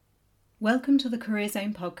Welcome to the Career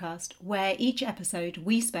Zone podcast, where each episode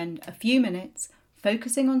we spend a few minutes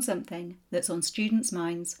focusing on something that's on students'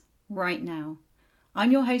 minds right now.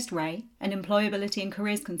 I'm your host Ray, an employability and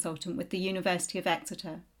careers consultant with the University of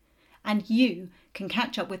Exeter. And you can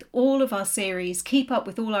catch up with all of our series, keep up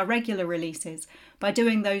with all our regular releases by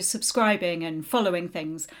doing those subscribing and following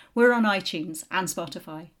things. We're on iTunes and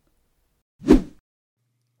Spotify.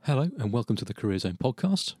 Hello and welcome to the Career Zone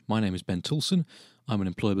podcast. My name is Ben Toulson. I'm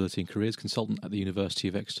an employability and careers consultant at the University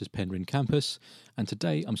of Exeter's Penryn campus, and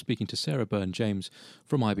today I'm speaking to Sarah Byrne-James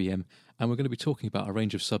from IBM, and we're going to be talking about a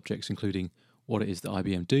range of subjects including what it is that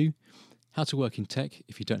IBM do, how to work in tech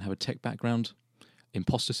if you don't have a tech background,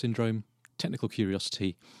 imposter syndrome, technical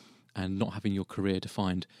curiosity, and not having your career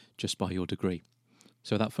defined just by your degree.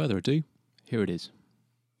 So without further ado, here it is.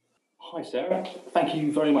 Hi Sarah, thank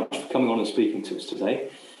you very much for coming on and speaking to us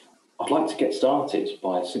today. I'd like to get started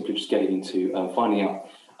by simply just getting into finding out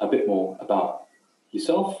a bit more about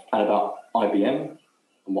yourself and about IBM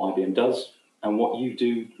and what IBM does and what you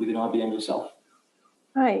do within IBM yourself.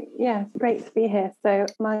 Hi, yeah, great to be here. So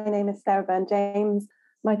my name is Sarah Byrne-James.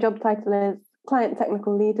 My job title is Client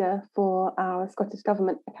Technical Leader for our Scottish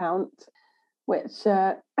Government account, which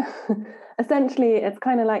essentially it's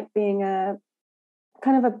kind of like being a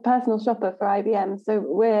personal shopper for IBM.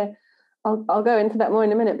 So I'll go into that more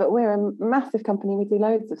in a minute, but we're a massive company. We do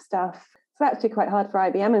loads of stuff. It's actually quite hard for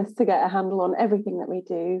IBMers to get a handle on everything that we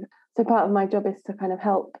do. So part of my job is to kind of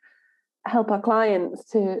help our clients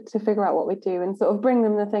to figure out what we do and sort of bring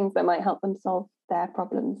them the things that might help them solve their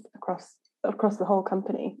problems across the whole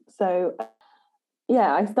company. So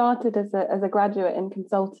yeah, I started as a graduate in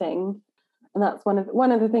consulting, and that's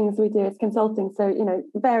one of the things we do is consulting. So,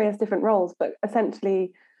 various different roles, but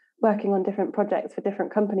essentially working on different projects for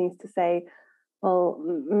different companies to say, well,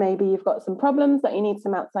 maybe you've got some problems that you need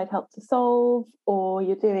some outside help to solve, or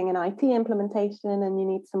you're doing an IT implementation and you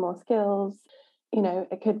need some more skills.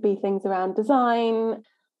 It could be things around design,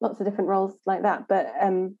 lots of different roles like that. But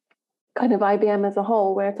kind of IBM as a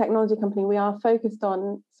whole, we're a technology company. We are focused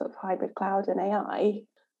on sort of hybrid cloud and AI.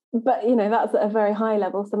 But, that's at a very high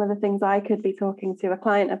level. Some of the things I could be talking to a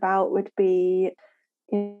client about would be,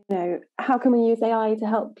 how can we use AI to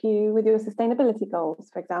help you with your sustainability goals,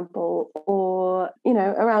 for example, or,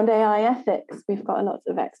 around AI ethics, we've got a lot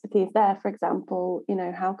of expertise there, for example,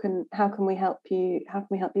 how can we help you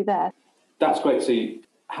there? That's great. So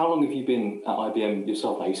how long have you been at IBM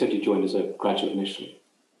yourself now? You said you joined as a graduate initially.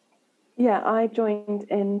 Yeah, I joined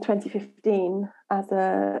in 2015 as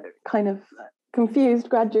a kind of confused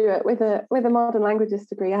graduate with a modern languages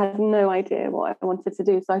degree. I had no idea what I wanted to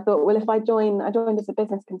do. So I thought, well, if I joined as a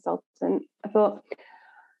business consultant. I thought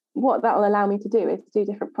what that will allow me to do is do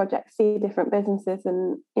different projects, see different businesses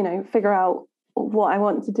and, figure out what I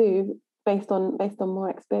want to do based on more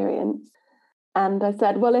experience. And I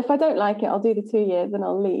said, well, if I don't like it, I'll do the 2 years and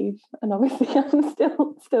I'll leave. And obviously I'm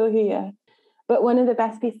still here. But one of the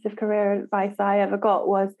best pieces of career advice I ever got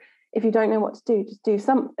was, if you don't know what to do, just do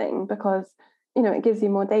something, because it gives you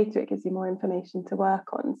more data, it gives you more information to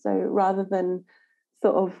work on. So rather than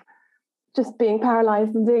sort of just being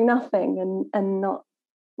paralyzed and doing nothing and not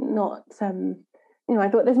I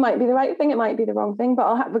thought this might be the right thing, it might be the wrong thing, but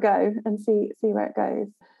I'll have a go and see where it goes.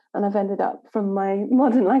 And I've ended up, from my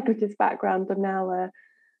modern languages background, I'm now a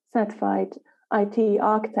certified IT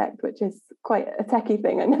architect, which is quite a techie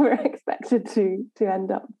thing. I never expected to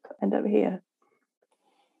end up here.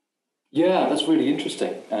 Yeah, that's really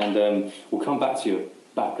interesting. And we'll come back to your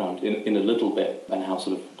background in a little bit and how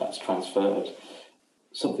sort of that's transferred.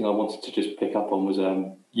 Something I wanted to just pick up on was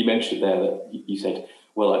you mentioned there that you said,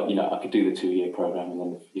 well, I could do the 2-year program, and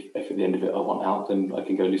then if at the end of it I want out, then I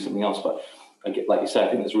can go and do something else. But like you said,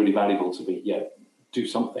 I think it's really valuable to do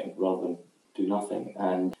something rather than do nothing.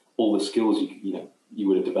 And all the skills you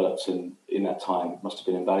would have developed in that time must have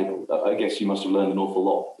been invaluable. I guess you must have learned an awful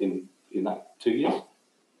lot in that 2 years.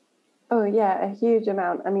 Oh yeah, a huge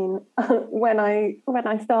amount. I mean, when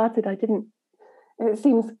I started, it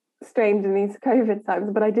seems strange in these COVID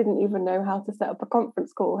times, but I didn't even know how to set up a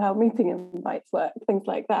conference call, how meeting invites work, things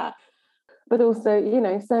like that. But also,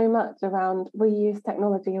 so much around, we use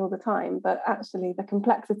technology all the time, but actually the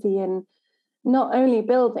complexity in not only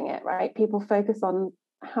building it, right? People focus on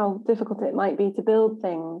how difficult it might be to build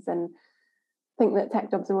things and think that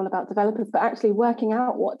tech jobs are all about developers, but actually working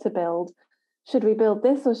out what to build. Should we build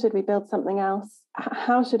this or should we build something else?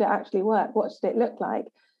 How should it actually work? What should it look like?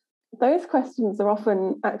 Those questions are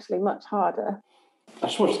often actually much harder. I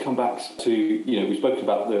just wanted to come back to, we've spoken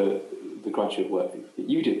about the graduate work that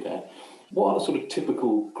you did there. What are the sort of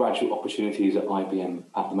typical graduate opportunities at IBM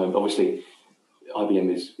at the moment? Obviously,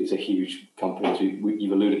 IBM is a huge company, as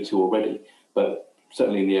you've alluded to already, but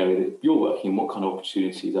certainly in the area that you're working in, what kind of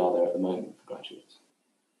opportunities are there at the moment for graduates?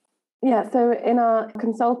 Yeah, so in our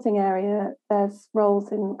consulting area, there's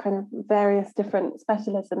roles in kind of various different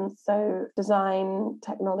specialisms, so design,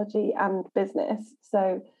 technology, and business.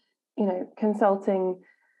 So, consulting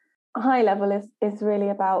high level is really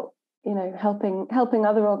about, helping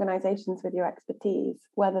other organizations with your expertise,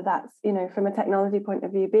 whether that's, from a technology point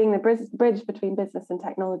of view, being the bridge between business and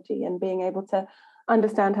technology and being able to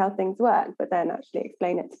understand how things work, but then actually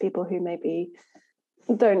explain it to people who maybe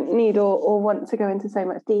don't need or want to go into so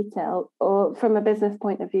much detail, or from a business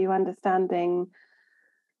point of view, understanding,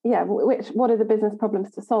 what are the business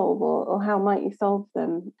problems to solve, or how might you solve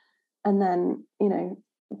them, and then,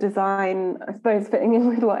 design, I suppose, fitting in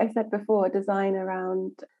with what I said before, design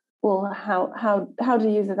around, well, how do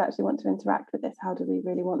users actually want to interact with this? How do we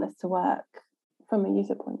really want this to work from a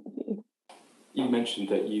user point of view? You mentioned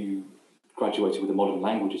that you graduated with a modern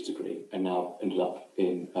languages degree and now ended up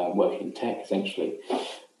in working in tech, essentially.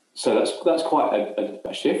 So that's quite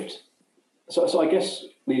a shift. So I guess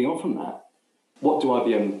leading on from that, what do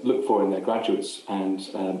IBM look for in their graduates, and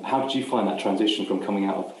how did you find that transition from coming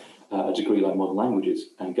out of a degree like modern languages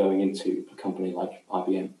and going into a company like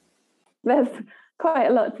IBM? There's quite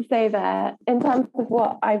a lot to say there in terms of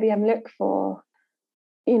what IBM look for.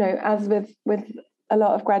 As with a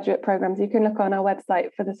lot of graduate programs, you can look on our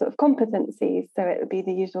website for the sort of competencies. So it would be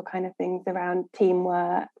the usual kind of things around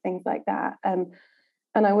teamwork, things like that. And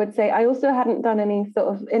I would say I also hadn't done any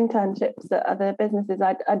sort of internships at other businesses.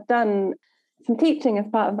 I'd done some teaching as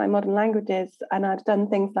part of my modern languages, and I'd done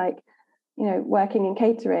things like, working in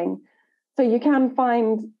catering. So you can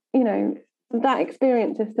find, that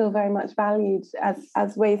experience is still very much valued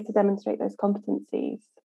as ways to demonstrate those competencies.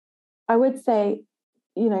 I would say,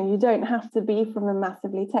 you don't have to be from a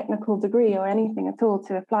massively technical degree or anything at all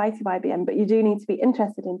to apply to IBM, but you do need to be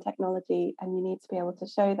interested in technology, and you need to be able to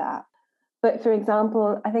show that. But for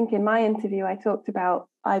example, I think in my interview, I talked about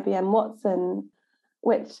IBM Watson,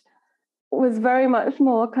 which was very much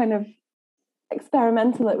more kind of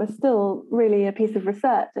experimental. It was still really a piece of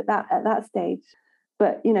research at that stage.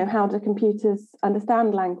 But, how do computers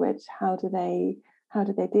understand language? How do they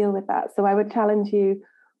deal with that? So I would challenge you,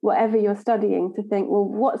 whatever you're studying, to think, well,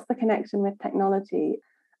 what's the connection with technology?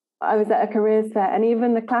 I was at a careers fair, and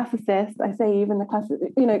even the classicists,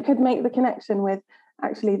 could make the connection with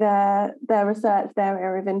actually their research, their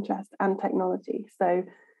area of interest, and technology. So,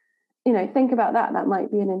 think about that. That might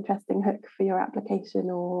be an interesting hook for your application,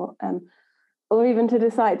 or even to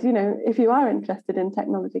decide, if you are interested in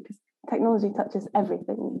technology, because technology touches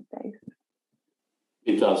everything these days.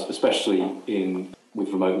 It does, especially with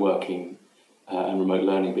remote working and remote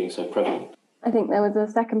learning being so prevalent. I think there was a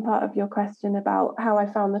second part of your question about how I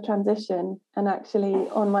found the transition. And actually,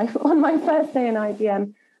 on my first day in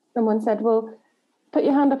IBM, someone said, well, put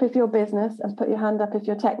your hand up if you're business and put your hand up if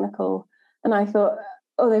you're technical. And I thought,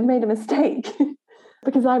 oh, they've made a mistake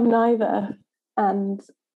because I'm neither. And,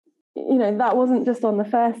 that wasn't just on the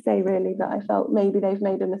first day, really, that I felt maybe they've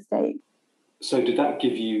made a mistake. So did that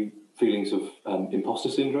give you feelings of imposter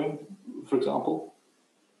syndrome, for example?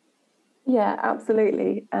 Yeah,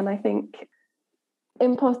 absolutely. And I think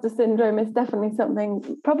imposter syndrome is definitely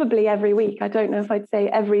something probably every week. I don't know if I'd say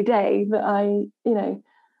every day, but I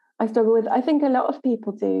struggle with. I think a lot of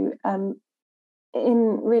people do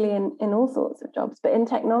in all sorts of jobs, but in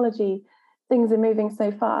technology, things are moving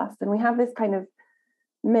so fast, and we have this kind of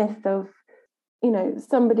myth of,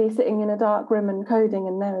 somebody sitting in a dark room and coding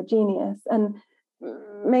and they're a genius. And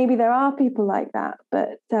maybe there are people like that,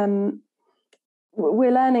 but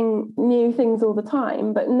we're learning new things all the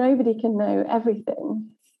time, but nobody can know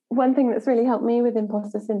everything. One thing that's really helped me with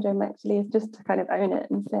imposter syndrome actually is just to kind of own it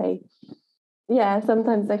and say, yeah,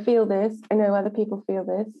 sometimes I feel this. I know other people feel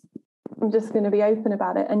this. I'm just going to be open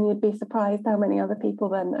about it. And you'd be surprised how many other people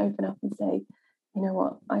then open up and say, you know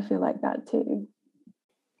what, I feel like that too.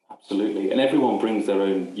 Absolutely. And everyone brings their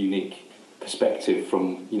own unique perspective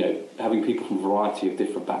from, having people from a variety of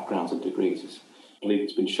different backgrounds and degrees. I believe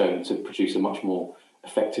it's been shown to produce a much more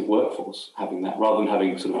effective workforce, having that, rather than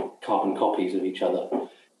having sort of carbon copies of each other.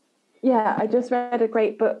 Yeah, I just read a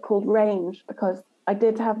great book called Range, because I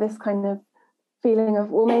did have this kind of feeling of,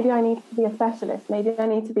 well, maybe I need to be a specialist. Maybe I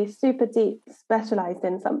need to be super deep specialized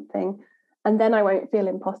in something, and then I won't feel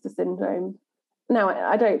imposter syndrome. Now,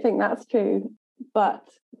 I don't think that's true. But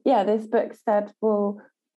yeah, this book said, well,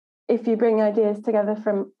 if you bring ideas together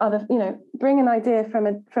from other, bring an idea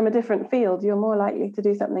from a different field, you're more likely to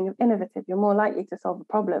do something innovative. You're more likely to solve a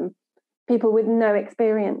problem. People with no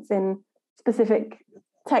experience in specific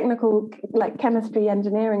technical, like chemistry,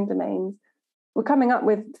 engineering domains, were coming up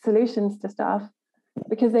with solutions to stuff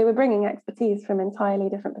because they were bringing expertise from entirely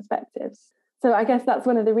different perspectives. So I guess that's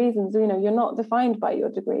one of the reasons, you're not defined by your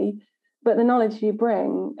degree, but the knowledge you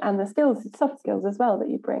bring and the skills, soft skills as well, that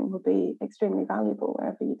you bring will be extremely valuable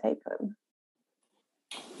wherever you take them.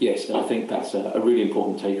 Yes, and I think that's a really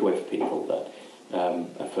important takeaway for people, that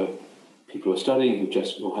for people who are studying,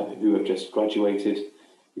 who have just graduated,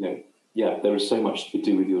 there is so much to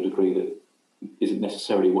do with your degree that isn't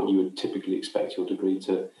necessarily what you would typically expect your degree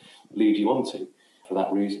to lead you on to for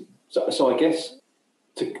that reason. So I guess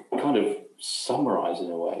to kind of summarise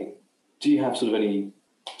in a way, do you have sort of any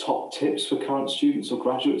top tips for current students or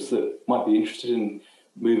graduates that might be interested in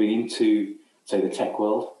moving into, say, the tech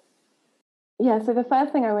world? Yeah, so the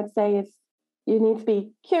first thing I would say is you need to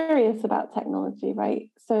be curious about technology, right?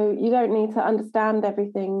 So you don't need to understand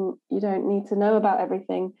everything. You don't need to know about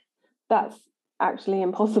everything. That's actually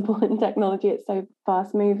impossible in technology. It's so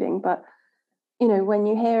fast moving. But, when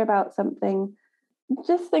you hear about something,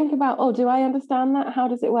 just think about, do I understand that? How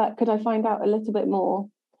does it work? Could I find out a little bit more?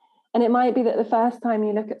 And it might be that the first time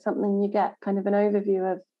you look at something, you get kind of an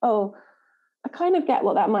overview of, I kind of get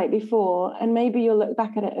what that might be for. And maybe you'll look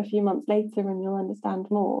back at it a few months later and you'll understand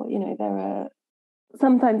more.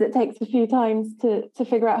 Sometimes it takes a few times to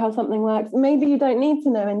figure out how something works. Maybe you don't need to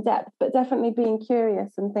know in depth, but definitely being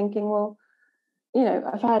curious and thinking, well,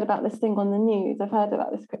 I've heard about this thing on the news. I've heard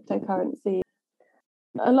about this cryptocurrency.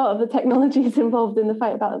 A lot of the technologies involved in the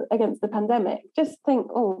fight against the pandemic. Just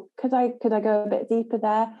think, could I go a bit deeper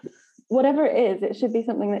there? Whatever it is, it should be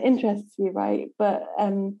something that interests you, right? But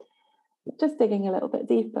just digging a little bit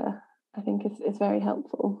deeper, I think is very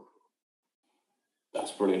helpful.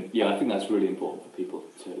 That's brilliant. Yeah, I think that's really important for people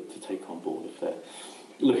to take on board if they're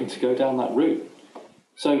looking to go down that route.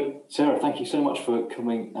 So, Sarah, thank you so much for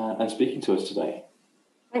coming and speaking to us today.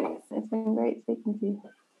 Thanks. It's been great speaking to you.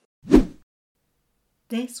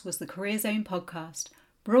 This was the Career Zone podcast,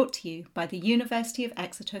 brought to you by the University of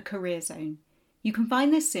Exeter Career Zone. You can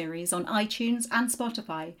find this series on iTunes and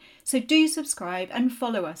Spotify, so do subscribe and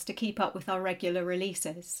follow us to keep up with our regular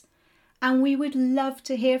releases. And we would love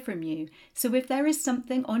to hear from you, so if there is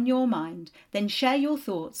something on your mind, then share your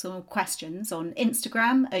thoughts or questions on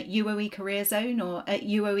Instagram at UOE Career Zone or at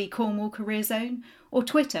UOE Cornwall Career Zone, or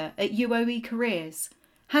Twitter at UOE Careers.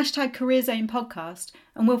 #Career Zone Podcast,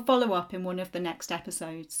 and we'll follow up in one of the next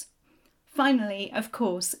episodes. Finally, of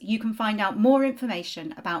course, you can find out more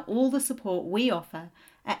information about all the support we offer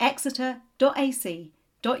at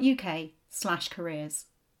exeter.ac.uk/careers.